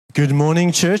Good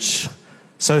morning, church.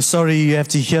 So sorry you have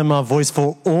to hear my voice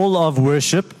for all of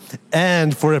worship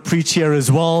and for a preach here as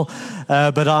well.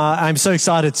 But I'm so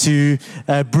excited to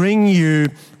bring you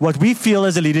what we feel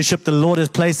as a leadership the Lord has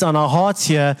placed on our hearts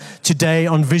here today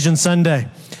on Vision Sunday.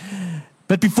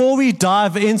 But before we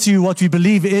dive into what we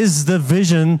believe is the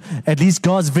vision, at least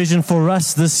God's vision for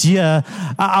us this year,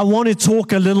 I want to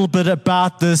talk a little bit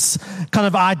about this kind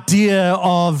of idea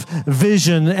of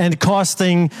vision and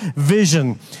casting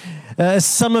vision.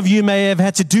 Some of you may have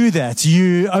had to do that.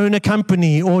 You own a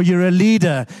company, or you're a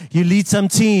leader, you lead some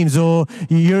teams, or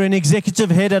you're an executive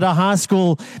head at a high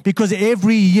school, because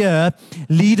every year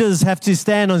leaders have to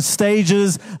stand on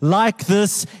stages like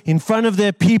this in front of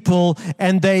their people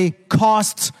and they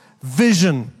cast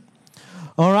vision.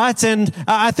 All right, and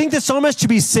I think there's so much to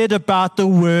be said about the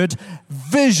word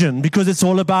vision because it's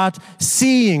all about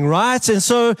seeing, right? And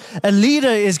so a leader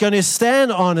is going to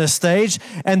stand on a stage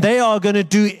and they are going to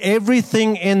do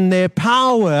everything in their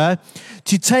power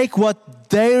to take what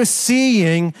they're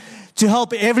seeing to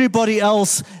help everybody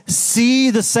else see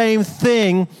the same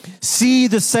thing, see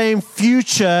the same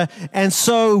future, and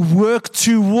so work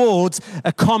towards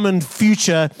a common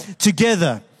future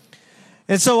together.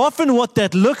 And so often what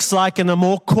that looks like in a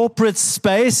more corporate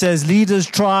space as leaders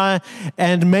try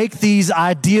and make these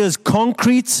ideas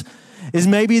concrete is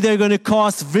maybe they're going to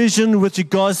cast vision with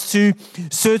regards to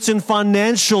certain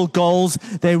financial goals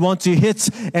they want to hit.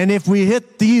 And if we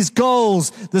hit these goals,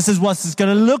 this is what it's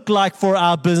going to look like for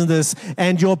our business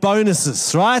and your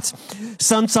bonuses, right?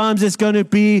 Sometimes it's going to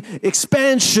be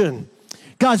expansion.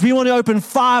 Guys, we want to open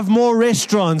 5 more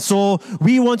restaurants, or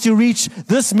we want to reach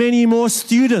this many more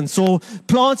students, or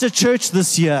plant a church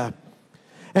this year.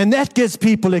 And that gets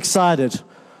people excited.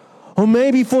 Or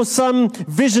maybe for some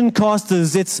vision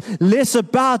casters, it's less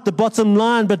about the bottom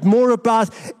line, but more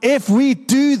about if we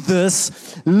do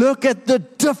this, look at the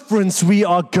difference we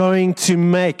are going to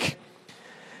make.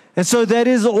 And so that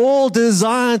is all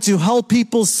designed to help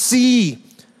people see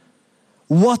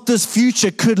what this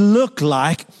future could look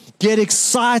like, get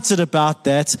excited about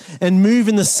that, and move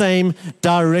in the same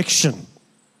direction.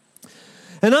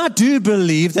 And I do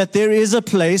believe that there is a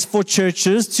place for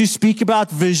churches to speak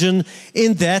about vision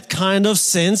in that kind of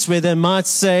sense, where they might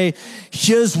say,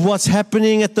 here's what's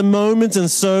happening at the moment,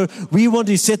 and so we want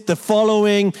to set the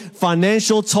following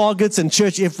financial targets, and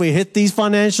church, if we hit these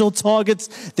financial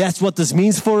targets, that's what this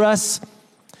means for us.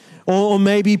 Or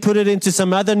maybe put it into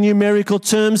some other numerical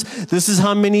terms. This is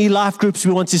how many life groups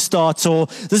we want to start, or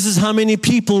this is how many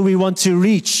people we want to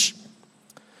reach.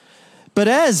 But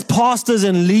as pastors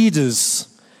and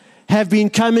leaders have been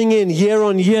coming in year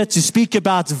on year to speak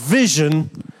about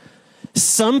vision,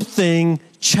 something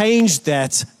changed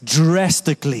that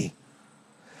drastically.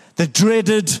 The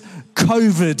dreaded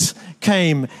COVID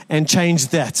came and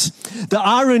changed that. The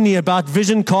irony about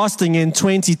vision casting in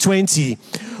 2020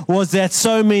 was that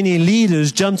so many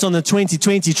leaders jumped on the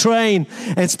 2020 train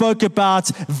and spoke about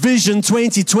Vision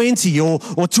 2020 or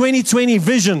 2020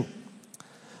 vision.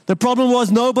 The problem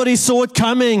was nobody saw it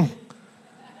coming.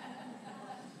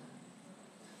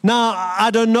 Now, I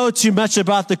don't know too much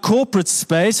about the corporate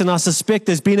space, and I suspect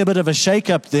there's been a bit of a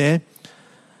shake-up there.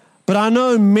 But I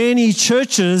know many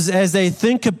churches, as they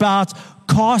think about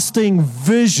casting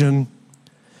vision,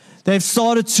 they've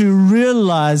started to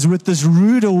realize with this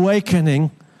rude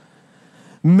awakening,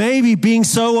 maybe being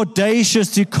so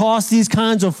audacious to cast these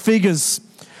kinds of figures,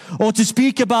 or to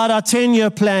speak about our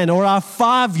 10-year plan or our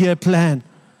 5-year plan.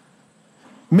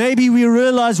 Maybe we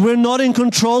realize we're not in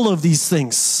control of these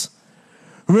things.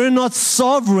 We're not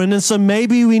sovereign, and so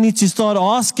maybe we need to start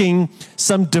asking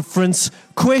some different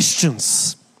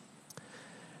questions.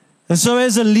 And so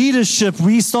as a leadership,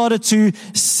 we started to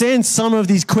sense some of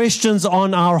these questions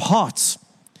on our hearts.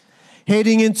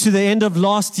 Heading into the end of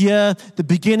last year, the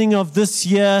beginning of this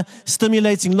year,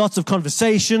 stimulating lots of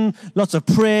conversation, lots of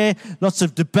prayer, lots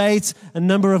of debate. A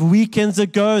number of weekends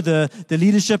ago, the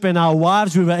leadership and our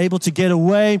wives, we were able to get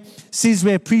away.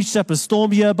 Sizwe preached up a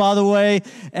storm here, by the way,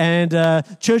 and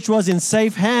church was in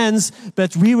safe hands,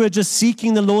 but we were just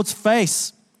seeking the Lord's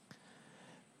face.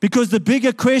 Because the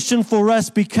bigger question for us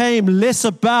became less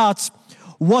about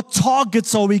what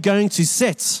targets are we going to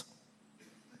set,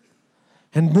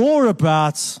 and more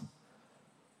about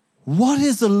what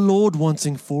is the Lord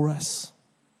wanting for us.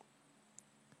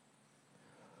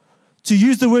 To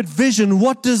use the word vision,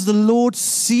 what does the Lord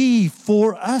see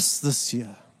for us this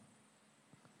year?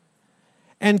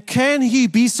 And can He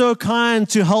be so kind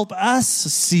to help us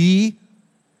see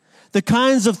the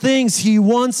kinds of things He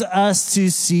wants us to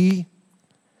see?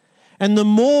 And the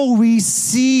more we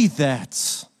see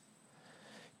that,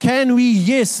 can we,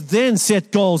 yes, then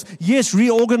set goals? Yes,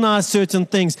 reorganize certain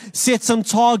things, set some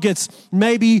targets,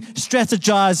 maybe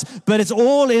strategize, but it's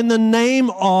all in the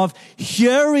name of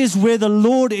here is where the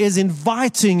Lord is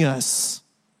inviting us.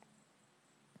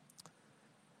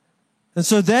 And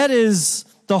so that is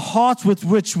the heart with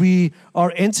which we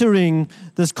are entering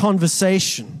this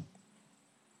conversation.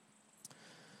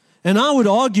 And I would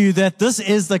argue that this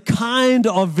is the kind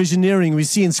of visioneering we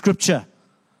see in Scripture.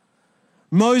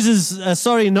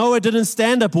 Noah didn't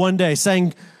stand up one day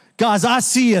saying, guys, I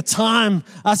see a time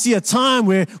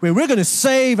where we're going to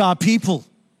save our people.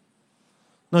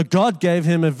 No, God gave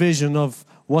him a vision of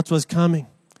what was coming,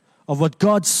 of what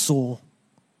God saw.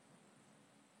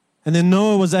 And then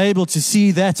Noah was able to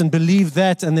see that and believe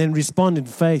that and then respond in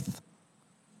faith.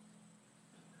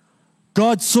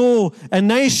 God saw a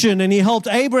nation and he helped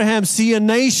Abraham see a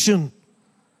nation.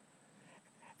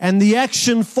 And the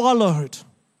action followed.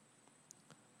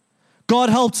 God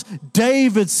helped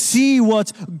David see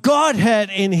what God had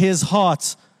in his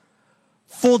heart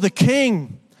for the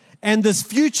king and this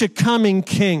future coming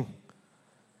king.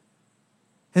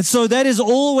 And so that is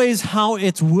always how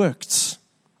it worked.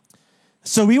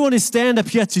 So we want to stand up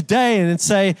here today and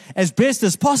say, as best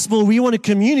as possible, we want to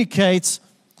communicate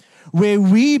where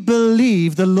we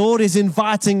believe the Lord is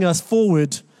inviting us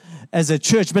forward as a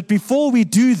church. But before we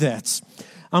do that,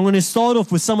 I'm going to start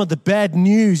off with some of the bad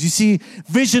news. You see,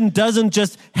 vision doesn't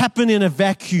just happen in a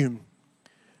vacuum.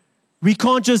 We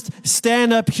can't just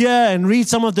stand up here and read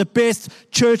some of the best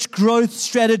church growth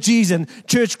strategies and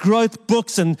church growth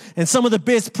books and some of the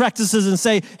best practices and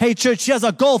say, hey, church, here's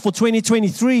our goal for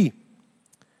 2023.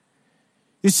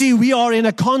 You see, we are in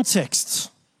a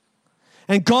context.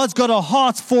 And God's got a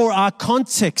heart for our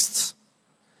context.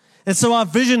 And so our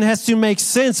vision has to make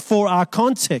sense for our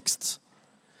context.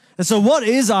 And so what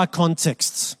is our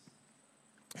context?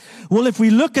 Well, if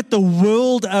we look at the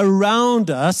world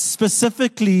around us,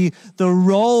 specifically the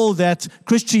role that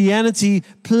Christianity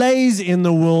plays in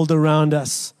the world around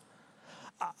us,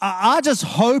 I just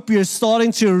hope you're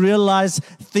starting to realize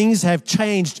things have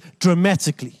changed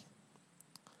dramatically.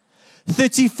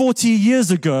 30, 40 years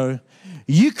ago,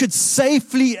 you could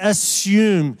safely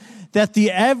assume that the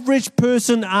average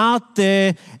person out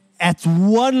there at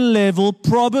one level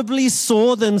probably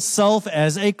saw themselves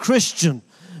as a Christian.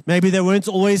 Maybe they weren't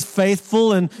always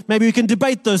faithful, and maybe we can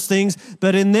debate those things,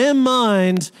 but in their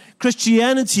mind,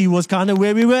 Christianity was kind of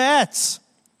where we were at.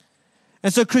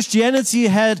 And so Christianity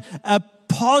had a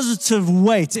positive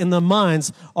weight in the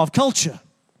minds of culture.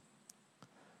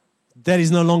 That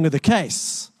is no longer the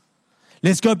case.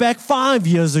 Let's go back 5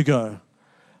 years ago.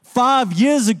 5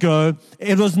 years ago,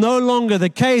 it was no longer the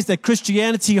case that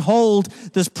Christianity held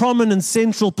this prominent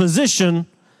central position.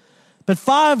 But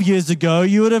 5 years ago,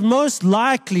 you would have most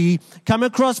likely come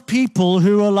across people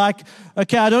who were like,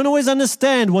 okay, I don't always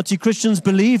understand what you Christians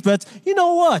believe, but you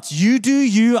know what? You do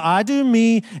you, I do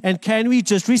me, and can we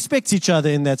just respect each other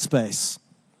in that space?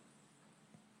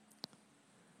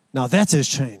 Now that has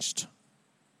changed.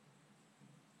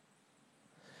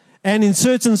 And in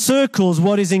certain circles,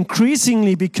 what is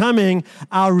increasingly becoming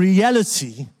our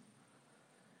reality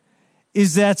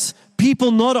is that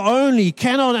people not only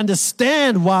cannot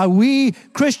understand why we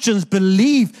Christians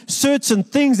believe certain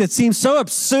things that seem so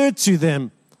absurd to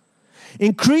them.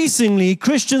 Increasingly,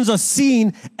 Christians are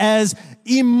seen as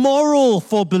immoral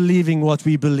for believing what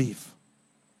we believe.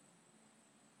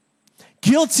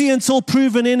 Guilty until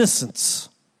proven innocent.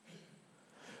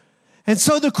 And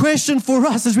so the question for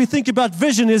us as we think about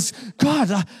vision is,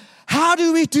 God, how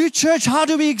do we do church? How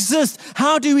do we exist?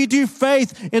 How do we do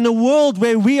faith in a world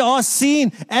where we are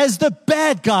seen as the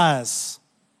bad guys?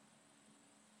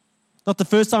 Not the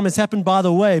first time it's happened, by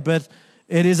the way, but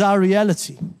it is our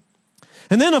reality.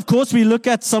 And then, of course, we look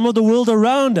at some of the world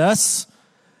around us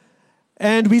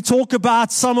and we talk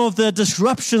about some of the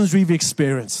disruptions we've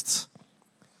experienced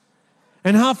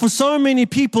and how for so many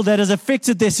people that has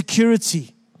affected their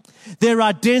security, their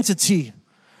identity.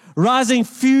 Rising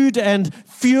food and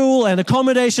fuel and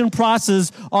accommodation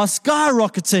prices are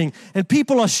skyrocketing and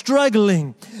people are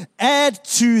struggling. Add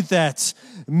to that,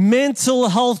 mental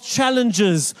health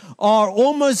challenges are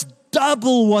almost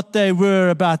double what they were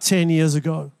about 10 years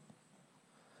ago.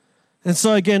 And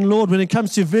so again, Lord, when it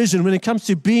comes to vision, when it comes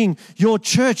to being your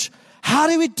church, how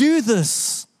do we do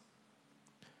this?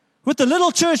 With the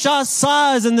little church our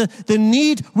size and the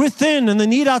need within and the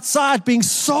need outside being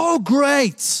so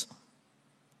great.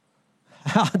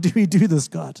 How do we do this,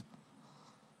 God?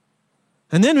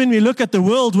 And then when we look at the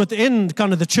world within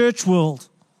kind of the church world,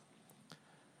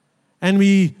 and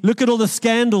we look at all the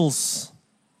scandals,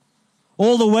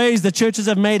 all the ways that churches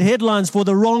have made headlines for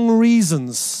the wrong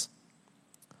reasons,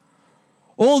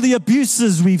 all the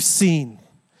abuses we've seen,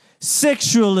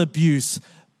 sexual abuse,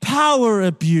 power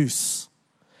abuse.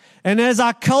 And as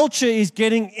our culture is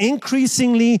getting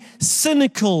increasingly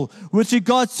cynical with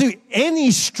regards to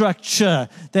any structure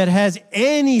that has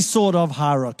any sort of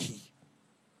hierarchy,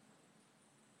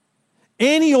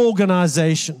 any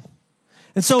organization.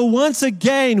 And so once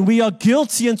again, we are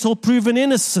guilty until proven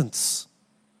innocent.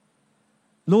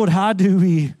 Lord, how do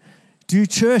we do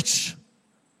church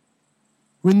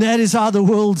when that is how the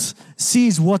world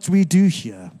sees what we do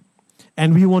here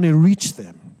and we want to reach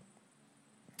them?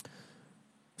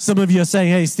 Some of you are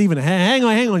saying, hey, Stephen, hang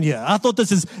on here. I thought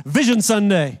this is Vision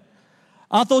Sunday.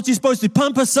 I thought you're supposed to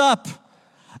pump us up.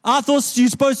 I thought you're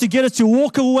supposed to get us to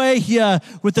walk away here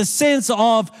with a sense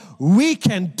of we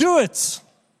can do it.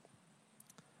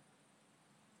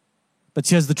 But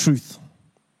here's the truth.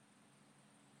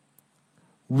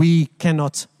 We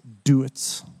cannot do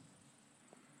it.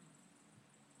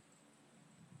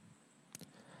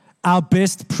 Our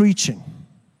best preaching,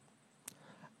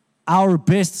 our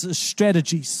best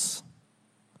strategies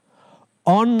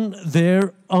on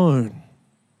their own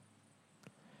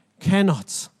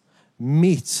cannot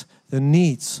meet the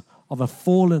needs of a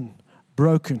fallen,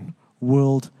 broken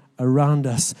world around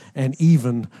us and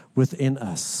even within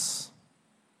us.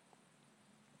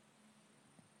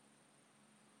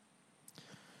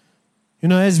 You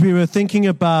know, as we were thinking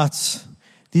about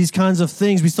these kinds of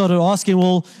things, we started asking,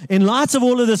 well, in light of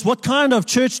all of this, what kind of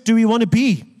church do we want to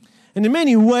be? And in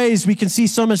many ways, we can see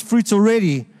so much fruit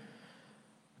already.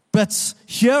 But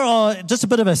here are just a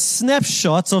bit of a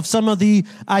snapshot of some of the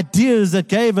ideas that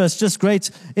gave us just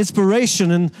great inspiration.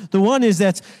 And the one is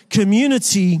that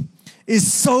community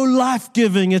is so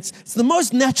life-giving. It's the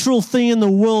most natural thing in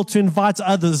the world to invite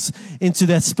others into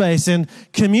that space. And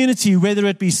community, whether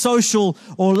it be social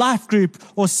or life group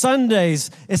or Sundays,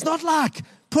 it's not like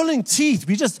pulling teeth.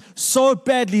 We just so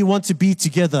badly want to be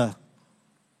together.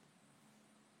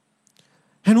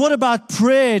 And what about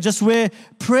prayer? Just where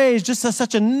prayer is just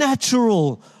such a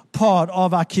natural part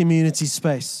of our community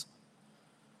space.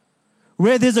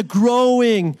 Where there's a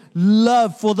growing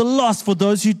love for the lost, for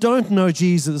those who don't know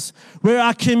Jesus. Where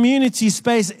our community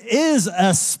space is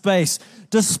a space,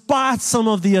 despite some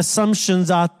of the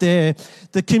assumptions out there.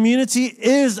 The community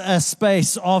is a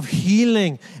space of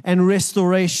healing and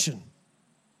restoration.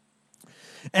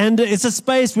 And it's a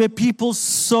space where people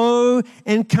so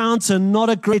encounter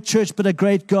not a great church, but a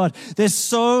great God. They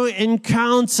so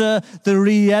encounter the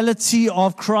reality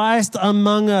of Christ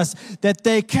among us that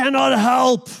they cannot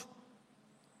help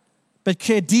but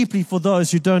care deeply for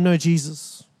those who don't know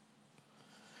Jesus.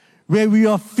 Where we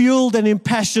are fueled and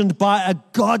impassioned by a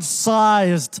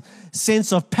God-sized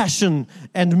sense of passion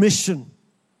and mission.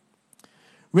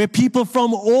 Where people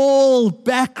from all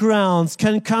backgrounds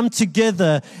can come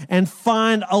together and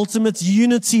find ultimate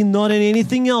unity, not in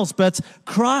anything else but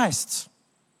Christ.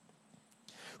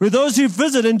 Where those who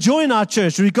visit and join our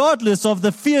church, regardless of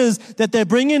the fears that they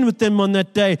bring in with them on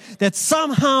that day, that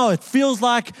somehow it feels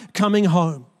like coming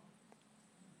home.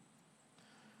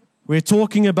 We're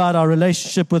talking about our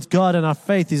relationship with God, and our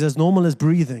faith is as normal as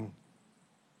breathing.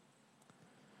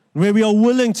 Where we are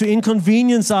willing to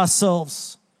inconvenience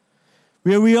ourselves.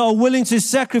 Where we are willing to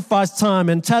sacrifice time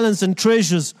and talents and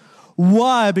treasures.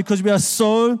 Why? Because we are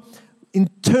so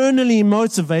internally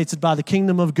motivated by the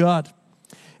kingdom of God.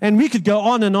 And we could go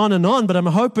on and on and on, but I'm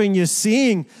hoping you're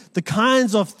seeing the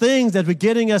kinds of things that we're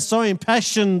getting us so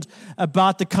impassioned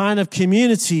about the kind of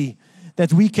community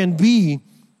that we can be.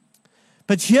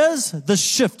 But here's the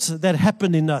shift that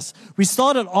happened in us. We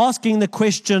started asking the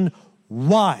question,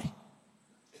 why?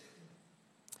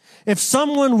 If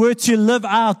someone were to live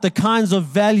out the kinds of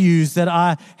values that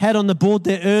I had on the board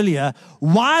there earlier,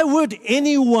 why would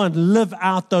anyone live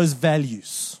out those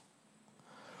values?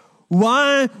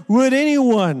 Why would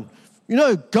anyone,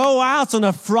 go out on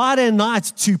a Friday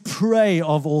night to pray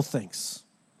of all things?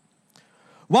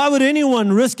 Why would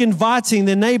anyone risk inviting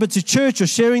their neighbor to church or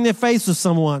sharing their faith with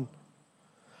someone?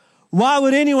 Why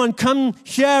would anyone come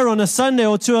here on a Sunday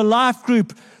or to a life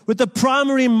group with the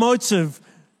primary motive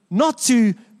not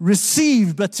to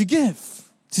receive, but to give,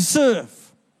 to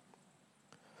serve?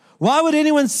 Why would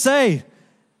anyone say,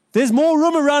 there's more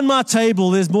room around my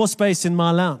table, there's more space in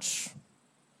my lounge?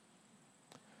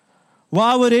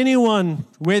 Why would anyone,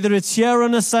 whether it's here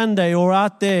on a Sunday or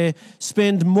out there,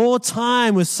 spend more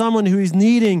time with someone who is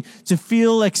needing to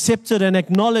feel accepted and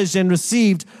acknowledged and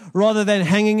received rather than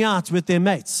hanging out with their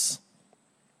mates?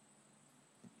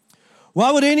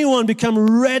 Why would anyone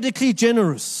become radically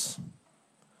generous?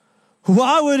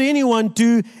 Why would anyone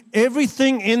do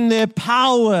everything in their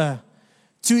power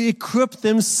to equip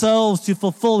themselves to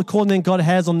fulfill the calling that God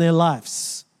has on their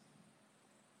lives?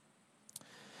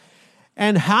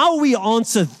 And how we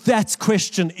answer that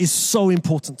question is so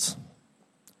important.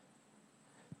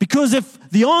 Because if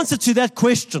the answer to that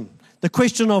question, the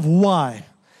question of why,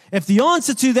 if the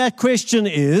answer to that question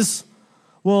is,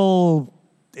 well,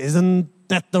 isn't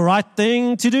that the right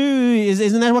thing to do?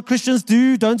 Isn't that what Christians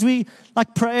do? Don't we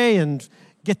pray and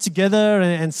get together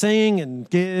and sing and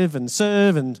give and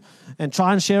serve and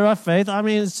try and share our faith? I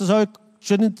mean, so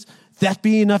shouldn't that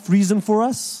be enough reason for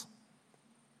us?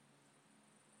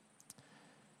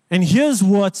 And here's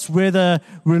whether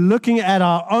we're looking at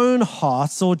our own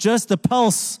hearts or just the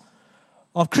pulse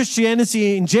of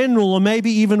Christianity in general, or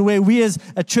maybe even where we as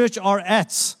a church are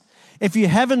at. If you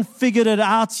haven't figured it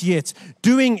out yet,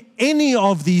 doing any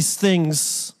of these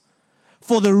things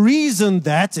for the reason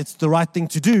that it's the right thing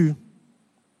to do,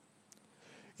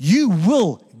 you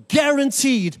will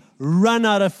guaranteed run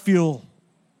out of fuel.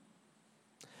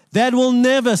 That will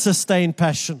never sustain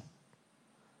passion.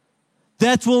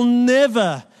 That will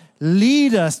never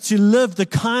lead us to live the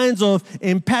kinds of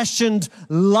impassioned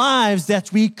lives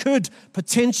that we could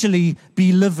potentially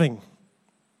be living.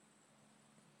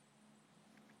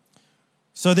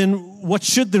 So then, what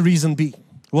should the reason be?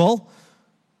 Well,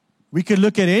 we could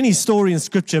look at any story in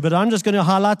Scripture, but I'm just going to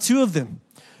highlight two of them.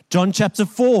 John chapter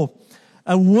 4,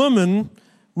 a woman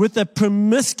with a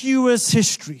promiscuous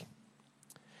history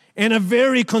in a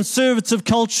very conservative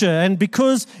culture. And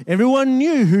because everyone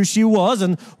knew who she was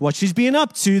and what she's been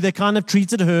up to, they kind of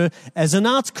treated her as an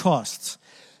outcast.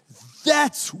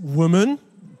 That woman,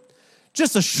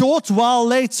 just a short while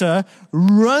later,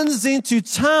 runs into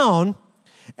town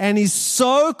and is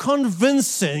so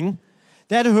convincing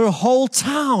that her whole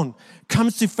town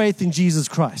comes to faith in Jesus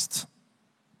Christ.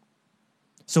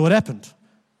 So what happened?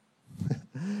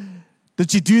 Did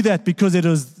she do that because it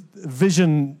was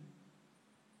Vision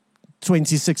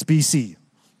 26 BC,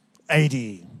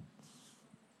 AD?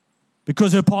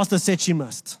 Because her pastor said she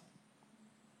must?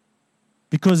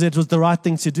 Because it was the right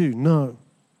thing to do? No.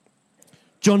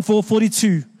 John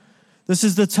 4:42. This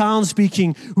is the town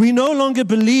speaking. We no longer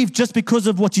believe just because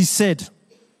of what you said.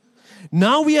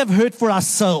 Now we have heard for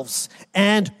ourselves,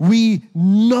 and we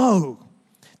know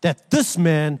that this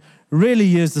man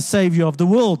really is the Savior of the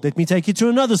world. Let me take you to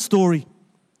another story.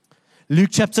 Luke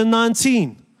chapter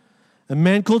 19. A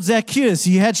man called Zacchaeus,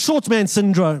 he had short man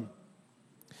syndrome.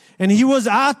 And he was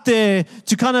out there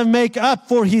to kind of make up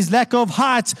for his lack of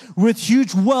height with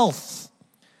huge wealth.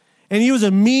 And he was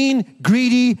a mean,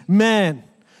 greedy man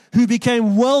who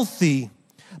became wealthy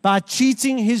by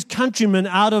cheating his countrymen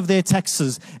out of their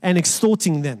taxes and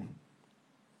extorting them.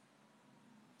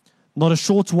 Not a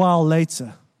short while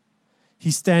later,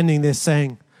 he's standing there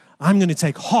saying, I'm going to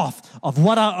take half of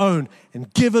what I own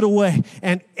and give it away.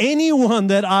 And anyone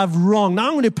that I've wronged, now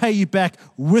I'm going to pay you back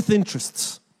with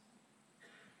interests.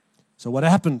 So what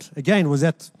happened? Again, was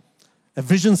that a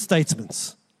vision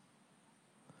statement?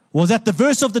 Was that the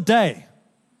verse of the day?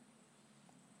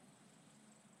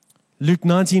 Luke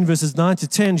 19 verses 9 to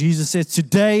 10, Jesus says,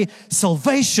 today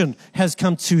salvation has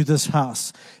come to this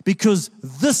house because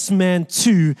this man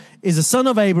too is a son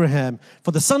of Abraham. For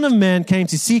the Son of Man came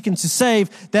to seek and to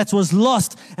save that was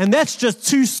lost. And that's just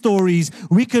two stories.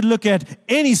 We could look at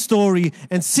any story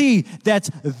and see that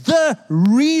the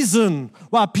reason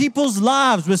why people's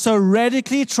lives were so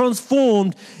radically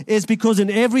transformed is because in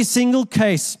every single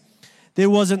case, there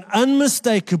was an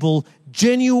unmistakable,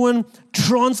 genuine,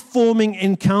 transforming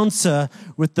encounter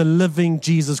with the living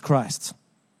Jesus Christ.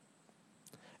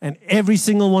 And every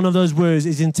single one of those words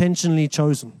is intentionally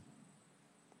chosen.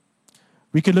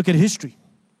 We could look at history.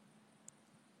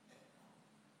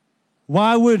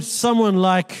 Why would someone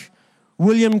like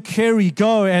William Carey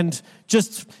go and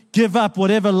just give up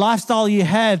whatever lifestyle he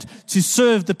had to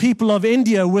serve the people of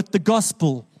India with the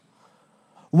gospel?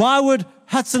 Why would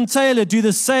Hudson Taylor do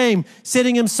the same,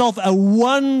 setting himself a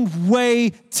one-way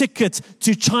ticket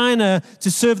to China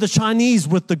to serve the Chinese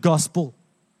with the gospel?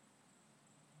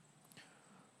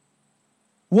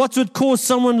 What would cause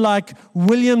someone like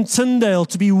William Tyndale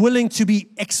to be willing to be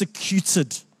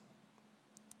executed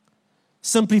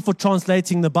simply for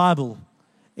translating the Bible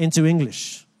into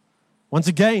English? Once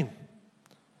again,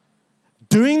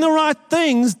 doing the right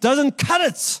things doesn't cut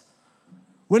it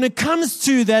when it comes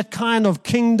to that kind of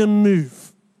kingdom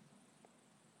move.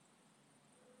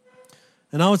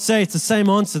 And I would say it's the same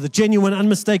answer, the genuine,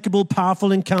 unmistakable,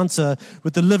 powerful encounter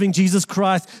with the living Jesus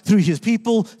Christ through His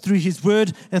people, through His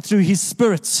word, and through His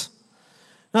Spirit.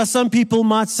 Now, some people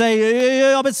might say,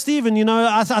 yeah, but Stephen,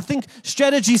 I think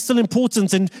strategy is still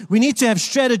important and we need to have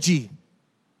strategy.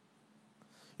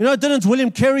 Didn't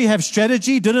William Carey have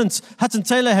strategy? Didn't Hudson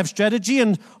Taylor have strategy?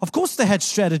 And of course they had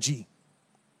strategy.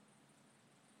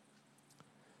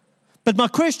 But my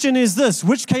question is this: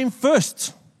 which came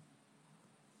first?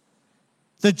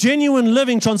 The genuine,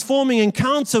 living, transforming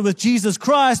encounter with Jesus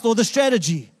Christ, or the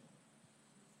strategy?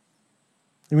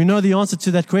 And we know the answer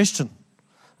to that question.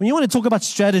 When you want to talk about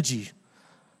strategy,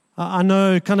 I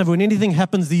know kind of when anything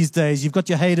happens these days, you've got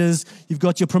your haters, you've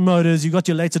got your promoters, you've got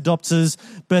your late adopters.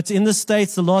 But in the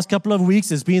States, the last couple of weeks,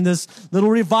 there's been this little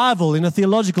revival in a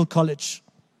theological college.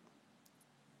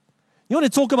 You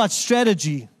want to talk about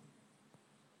strategy?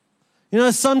 You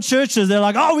know, some churches, they're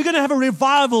like, oh, we're going to have a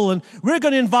revival, and we're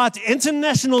going to invite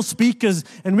international speakers,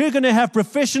 and we're going to have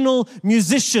professional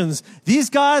musicians. These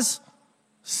guys,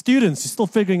 students, you're still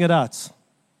figuring it out.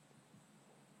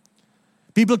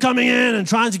 People coming in and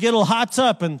trying to get all hyped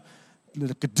up, and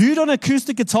a dude on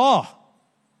acoustic guitar.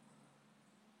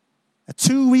 A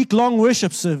 2-week-long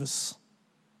worship service.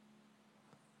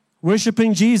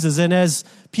 Worshiping Jesus, and as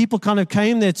people kind of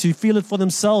came there to feel it for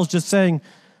themselves, just saying,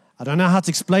 I don't know how to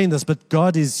explain this, but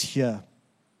God is here.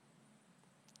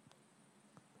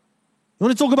 You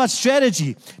want to talk about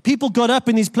strategy? People got up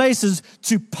in these places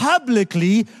to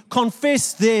publicly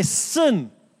confess their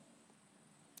sin.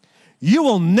 You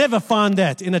will never find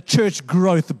that in a church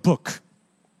growth book.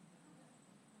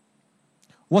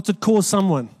 What would cause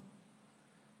someone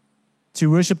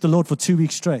to worship the Lord for 2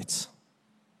 weeks straight?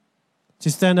 To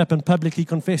stand up and publicly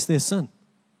confess their sin?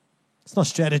 It's not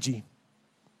strategy.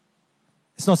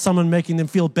 It's not someone making them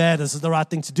feel bad. This is the right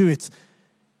thing to do. It's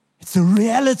the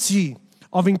reality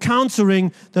of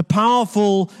encountering the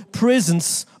powerful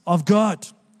presence of God.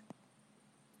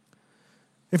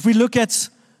 If we look at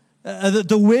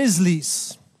the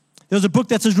Wesleys, there's a book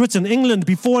that is written, England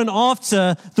before and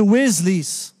after the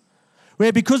Wesleys,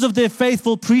 where because of their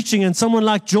faithful preaching and someone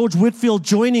like George Whitefield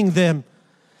joining them,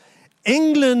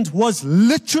 England was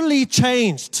literally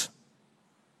changed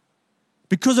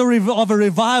because of a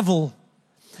revival.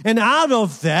 And out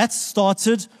of that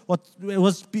started what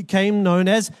became known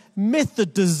as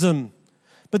Methodism.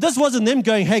 But this wasn't them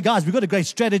going, hey guys, we've got a great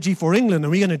strategy for England,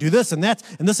 and we're going to do this and that,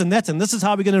 and this and that, and this is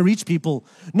how we're going to reach people.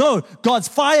 No, God's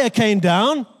fire came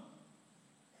down.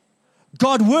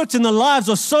 God worked in the lives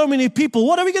of so many people.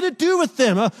 What are we going to do with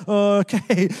them?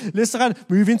 Okay, let's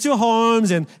move into homes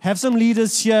and have some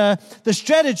leaders here. The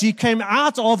strategy came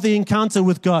out of the encounter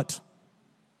with God.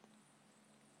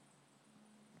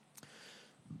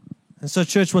 And so,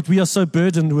 church, what we are so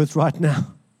burdened with right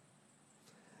now,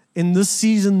 in this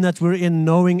season that we're in,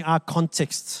 knowing our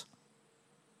context,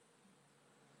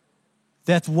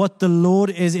 that what the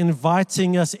Lord is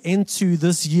inviting us into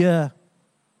this year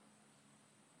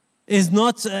is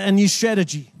not a new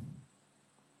strategy,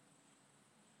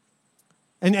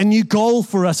 a new goal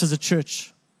for us as a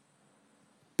church,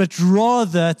 but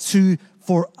rather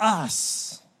for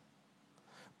us,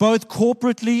 both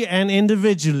corporately and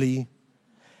individually,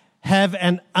 have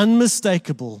an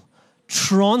unmistakable,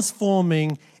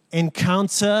 transforming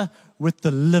encounter with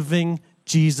the living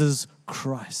Jesus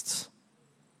Christ,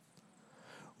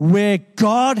 where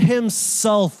God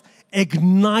Himself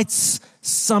ignites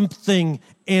something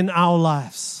in our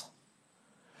lives,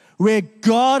 where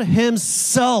God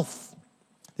Himself,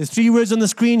 there's 3 words on the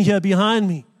screen here behind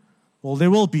me, well, there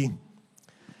will be,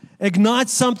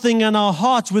 ignites something in our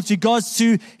hearts with regards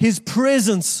to His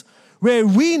presence, where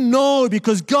we know,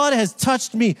 because God has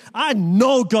touched me, I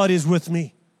know God is with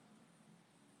me.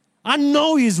 I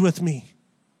know He's with me.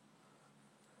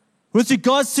 With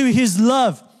regards to His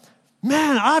love,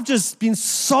 man, I've just been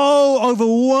so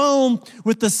overwhelmed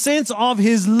with the sense of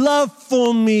His love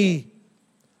for me.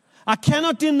 I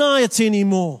cannot deny it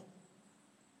anymore.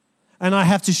 And I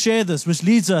have to share this, which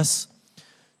leads us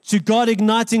to God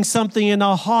igniting something in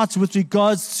our hearts with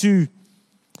regards to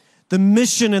the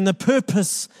mission and the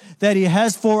purpose that He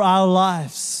has for our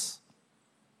lives.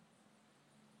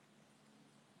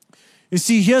 You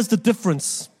see, here's the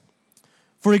difference.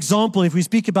 For example, if we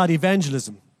speak about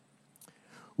evangelism,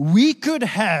 we could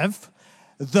have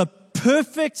the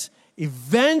perfect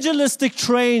evangelistic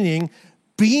training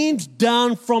beamed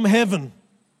down from heaven.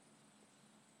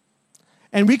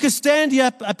 And we could stand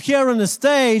up here on the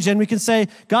stage and we can say,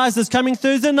 guys, this coming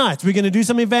Thursday night, we're going to do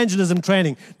some evangelism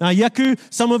training. Now, Yaku,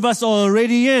 some of us are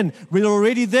already in. We're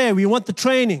already there. We want the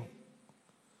training.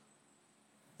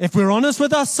 If we're honest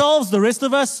with ourselves, the rest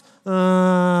of us, it's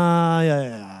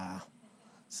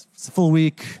a full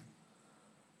week.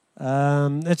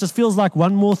 It just feels like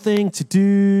one more thing to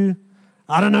do.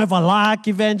 I don't know if I like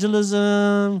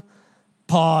evangelism.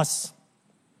 Pass.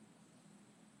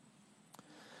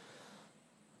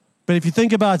 But if you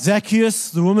think about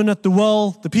Zacchaeus, the woman at the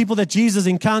well, the people that Jesus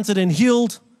encountered and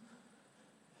healed,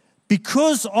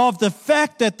 because of the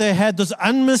fact that they had this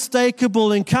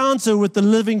unmistakable encounter with the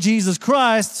living Jesus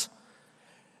Christ,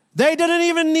 They didn't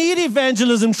even need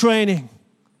evangelism training.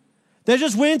 They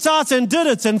just went out and did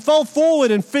it and fell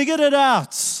forward and figured it out.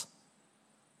 It's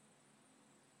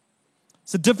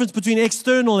the difference between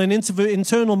external and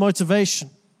internal motivation.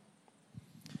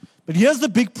 But here's the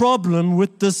big problem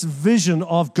with this vision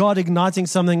of God igniting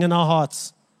something in our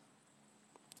hearts.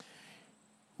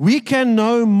 We can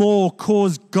no more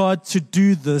cause God to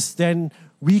do this than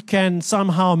we can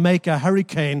somehow make a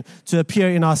hurricane to appear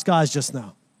in our skies just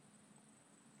now.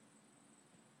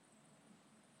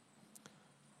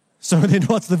 So then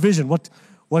what's the vision? What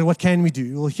can we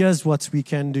do? Well, here's what we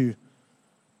can do.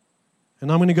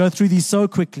 And I'm going to go through these so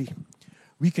quickly.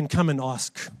 We can come and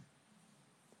ask.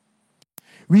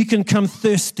 We can come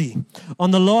thirsty.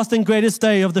 On the last and greatest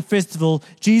day of the festival,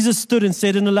 Jesus stood and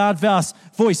said in a loud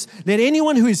voice, "Let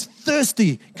anyone who is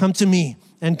thirsty come to me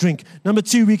and drink." Number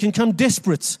 2, we can come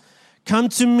desperate. "Come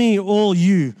to me, all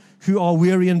you who are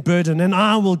weary and burdened, and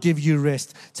I will give you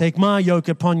rest. Take my yoke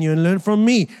upon you and learn from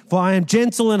me, for I am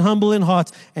gentle and humble in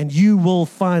heart, and you will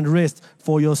find rest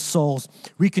for your souls."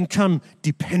 We can come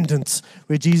dependent,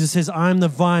 where Jesus says, "I am the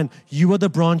vine, you are the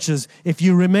branches. If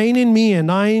you remain in me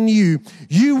and I in you,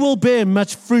 you will bear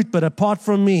much fruit, but apart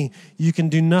from me, you can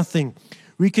do nothing."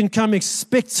 We can come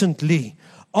expectantly.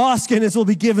 "Ask and it will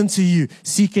be given to you.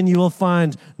 Seek and you will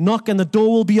find. Knock and the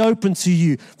door will be open to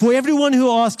you. For everyone who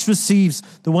asks receives.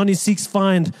 The one who seeks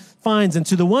finds. And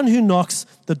to the one who knocks,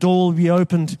 the door will be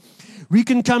opened." We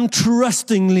can come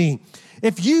trustingly.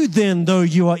 "If you then, though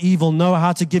you are evil, know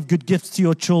how to give good gifts to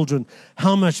your children,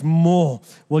 how much more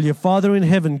will your Father in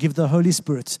heaven give the Holy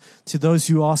Spirit to those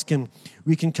who ask him?"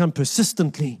 We can come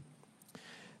persistently.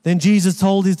 Then Jesus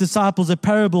told his disciples a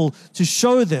parable to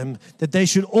show them that they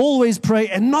should always pray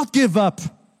and not give up.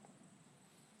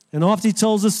 And after he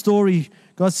tells the story,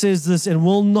 God says this, "And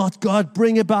will not God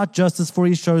bring about justice for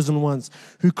his chosen ones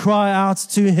who cry out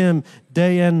to him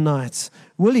day and night?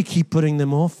 Will he keep putting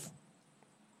them off?"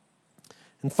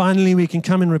 And finally, we can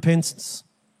come in repentance.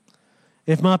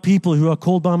 "If my people who are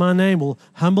called by my name will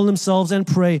humble themselves and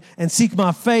pray and seek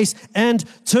my face and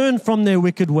turn from their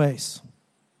wicked ways,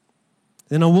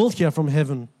 then I will hear from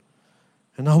heaven,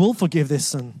 and I will forgive their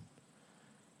sin,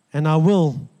 and I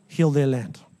will heal their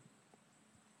land."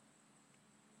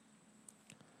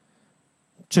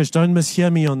 Church, don't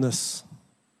mishear me on this.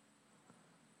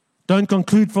 Don't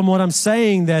conclude from what I'm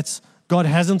saying that God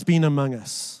hasn't been among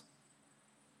us.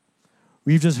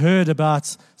 We've just heard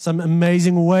about some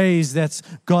amazing ways that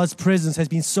God's presence has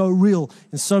been so real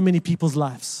in so many people's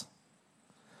lives.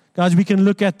 Guys, we can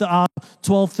look at our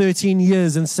 12, 13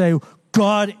 years and say,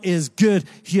 God is good.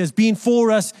 He has been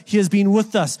for us. He has been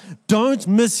with us. Don't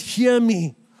mishear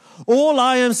me. All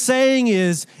I am saying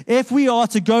is, if we are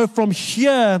to go from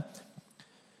here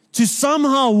to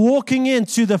somehow walking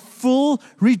into the full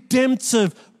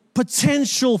redemptive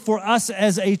potential for us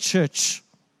as a church,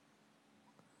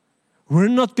 we're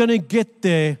not going to get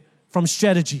there from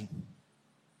strategy,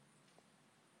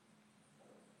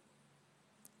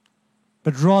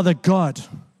 but rather God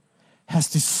has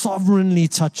to sovereignly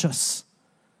touch us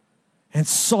and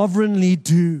sovereignly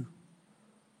do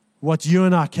what you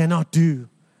and I cannot do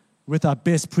with our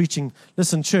best preaching.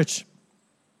 Listen, church,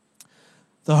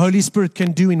 the Holy Spirit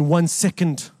can do in 1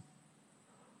 second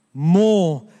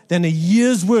more than a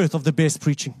year's worth of the best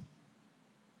preaching,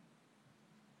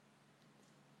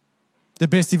 the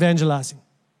best evangelizing,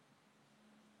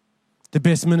 the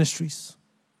best ministries.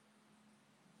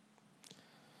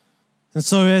 And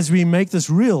so as we make this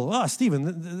real,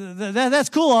 Stephen, that's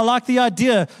cool. I like the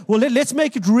idea. Well, let's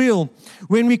make it real.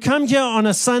 When we come here on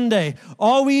a Sunday,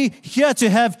 are we here to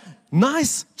have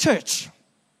nice church?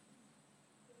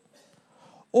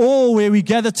 Or where we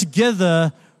gather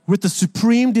together with the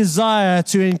supreme desire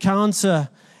to encounter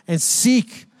and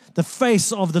seek the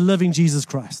face of the living Jesus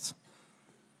Christ?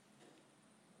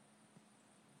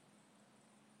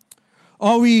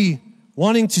 Are we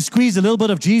wanting to squeeze a little bit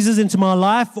of Jesus into my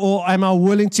life, or am I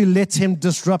willing to let him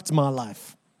disrupt my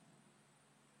life?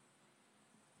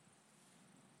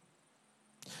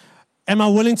 Am I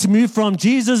willing to move from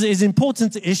Jesus is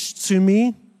important-ish to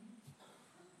me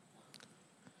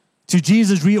to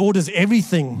Jesus reorders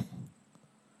everything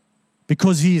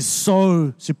because he is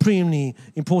so supremely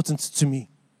important to me?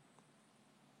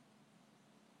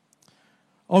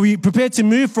 Are we prepared to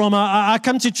move from, I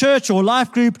come to church or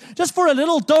life group just for a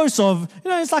little dose of,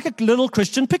 it's like a little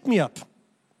Christian pick-me-up?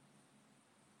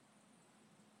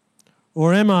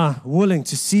 Or am I willing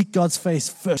to seek God's face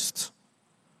first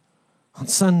on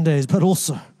Sundays, but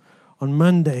also on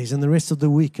Mondays and the rest of the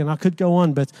week? And I could go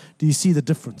on, but do you see the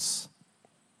difference?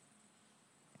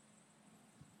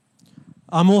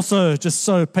 I'm also just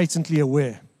so patently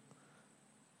aware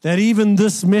that even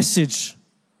this message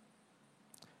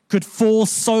could fall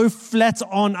so flat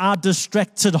on our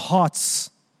distracted hearts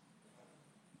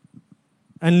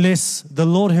unless the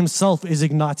Lord Himself is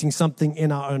igniting something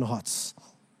in our own hearts.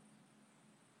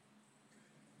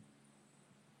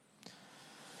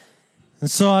 And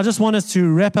so I just want us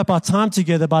to wrap up our time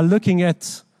together by looking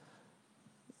at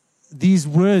these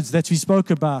words that we spoke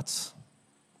about.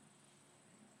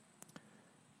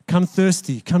 Come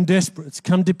thirsty, come desperate,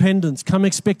 come dependent, come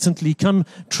expectantly, come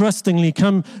trustingly,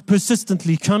 come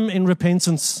persistently, come in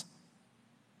repentance.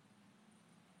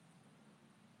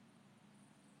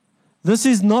 This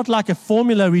is not like a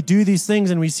formula. We do these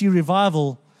things and we see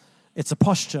revival. It's a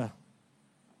posture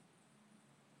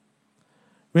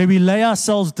where we lay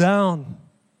ourselves down,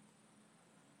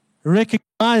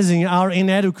 recognizing our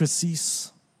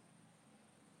inadequacies,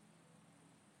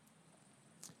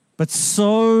 but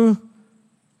so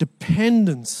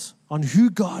dependent on who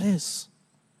God is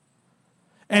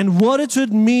and what it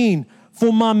would mean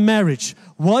for my marriage,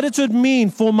 what it would mean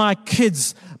for my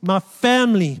kids, my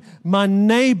family, my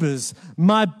neighbors,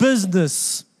 my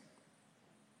business,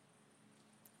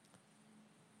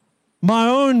 my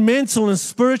own mental and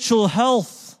spiritual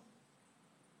health,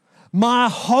 my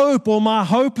hope or my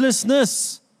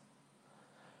hopelessness,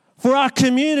 for our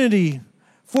community,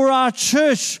 for our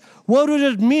church. What would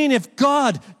it mean if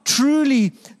God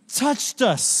truly touched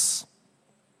us?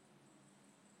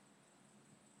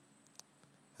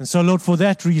 And so, Lord, for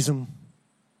that reason,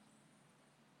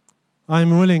 I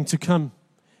am willing to come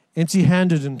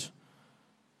empty-handed and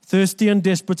thirsty and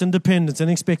desperate and dependent and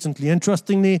expectantly and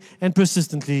trustingly and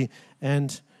persistently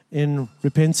and in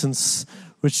repentance,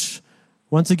 which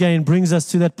once again brings us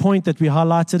to that point that we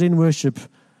highlighted in worship.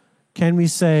 Can we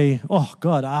say, oh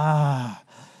God, I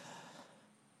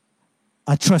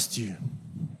trust you.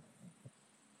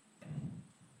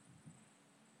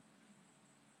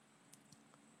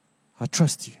 I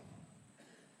trust you.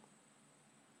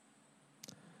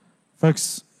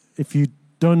 Folks, if you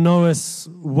don't know us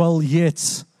well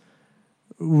yet,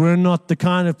 we're not the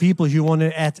kind of people who want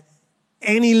to, at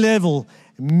any level,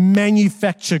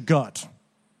 manufacture God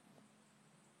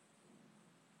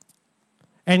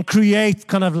and create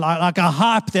kind of like a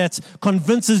hype that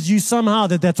convinces you somehow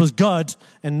that that was God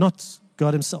and not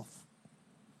God Himself.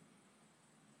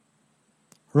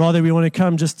 Rather, we want to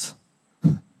come just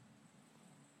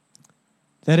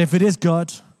that if it is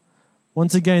God,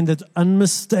 once again, that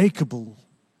unmistakable,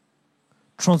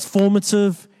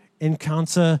 transformative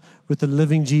encounter with the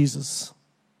living Jesus.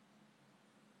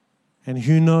 And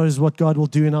who knows what God will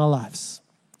do in our lives.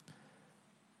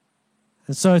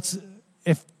 And so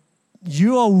if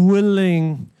you are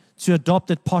willing to adopt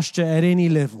that posture at any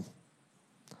level,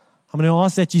 I'm going to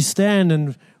ask that you stand,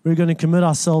 and we're going to commit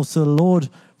ourselves to the Lord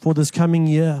for this coming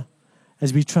year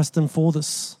as we trust Him for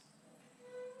this.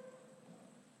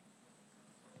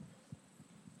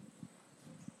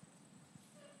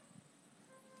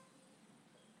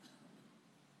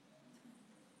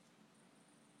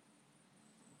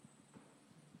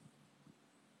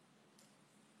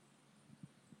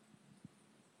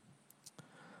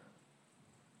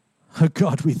 Oh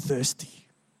God, we're thirsty.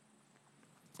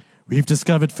 We've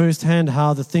discovered firsthand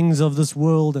how the things of this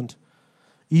world and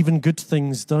even good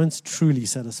things don't truly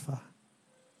satisfy.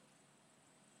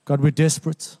 God, we're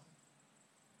desperate.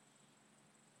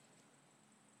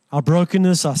 Our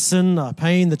brokenness, our sin, our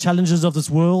pain, the challenges of this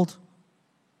world,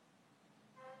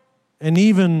 and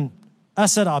even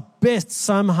us at our best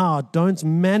somehow don't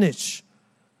manage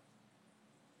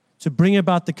to bring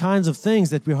about the kinds of things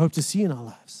that we hope to see in our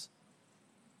lives.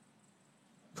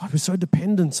 God, we're so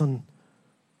dependent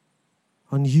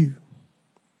on you.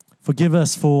 Forgive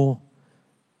us for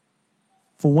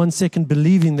 1 second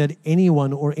believing that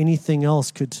anyone or anything else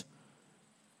could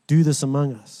do this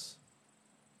among us.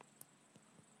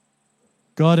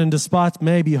 God, and despite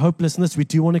maybe hopelessness, we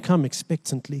do want to come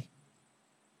expectantly.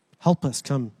 Help us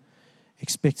come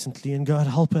expectantly. And God,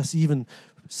 help us even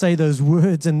say those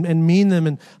words and mean them,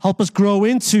 and help us grow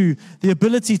into the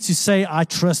ability to say, I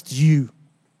trust you.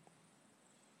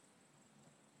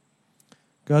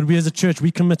 God, we as a church,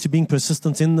 we commit to being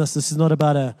persistent in this. This is not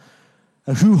about a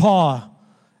hoo-ha,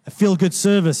 a feel-good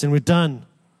service, and we're done.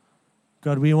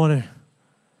 God, we want to,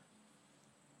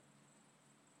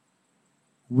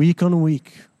 week on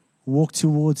week, walk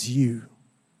towards you,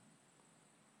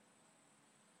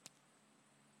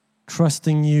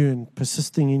 trusting you and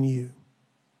persisting in you.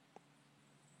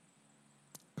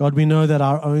 God, we know that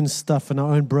our own stuff and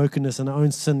our own brokenness and our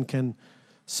own sin can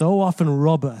so often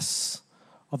rob us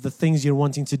of the things you're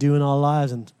wanting to do in our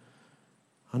lives. And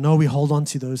I know we hold on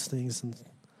to those things. And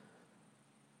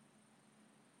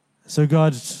so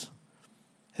God,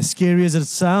 As scary as it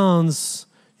sounds,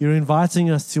 you're inviting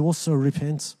us to also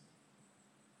repent.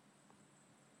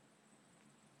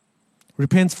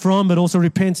 Repent from, but also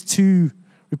repent to.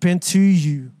 Repent to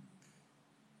you.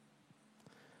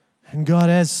 And God,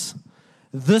 as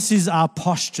this is our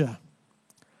posture,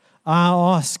 I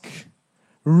ask,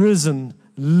 risen,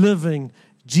 living,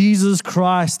 Jesus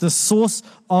Christ, the source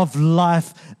of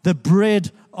life, the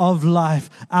bread of life,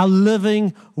 our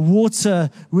living water,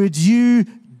 would you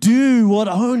do what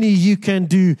only you can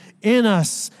do in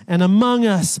us and among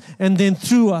us and then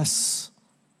through us.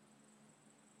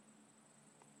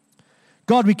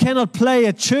 God, we cannot play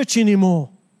at church anymore.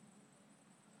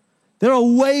 There are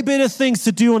way better things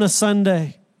to do on a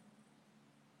Sunday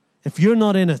if you're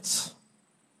not in it.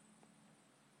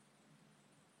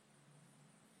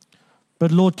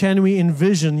 But Lord, can we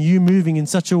envision you moving in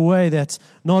such a way that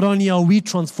not only are we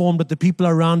transformed, but the people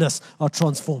around us are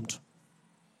transformed?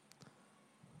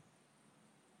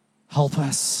 Help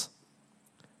us.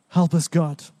 Help us,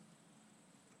 God.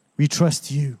 We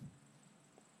trust you.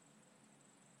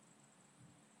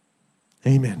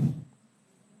 Amen.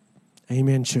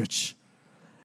 Amen, church.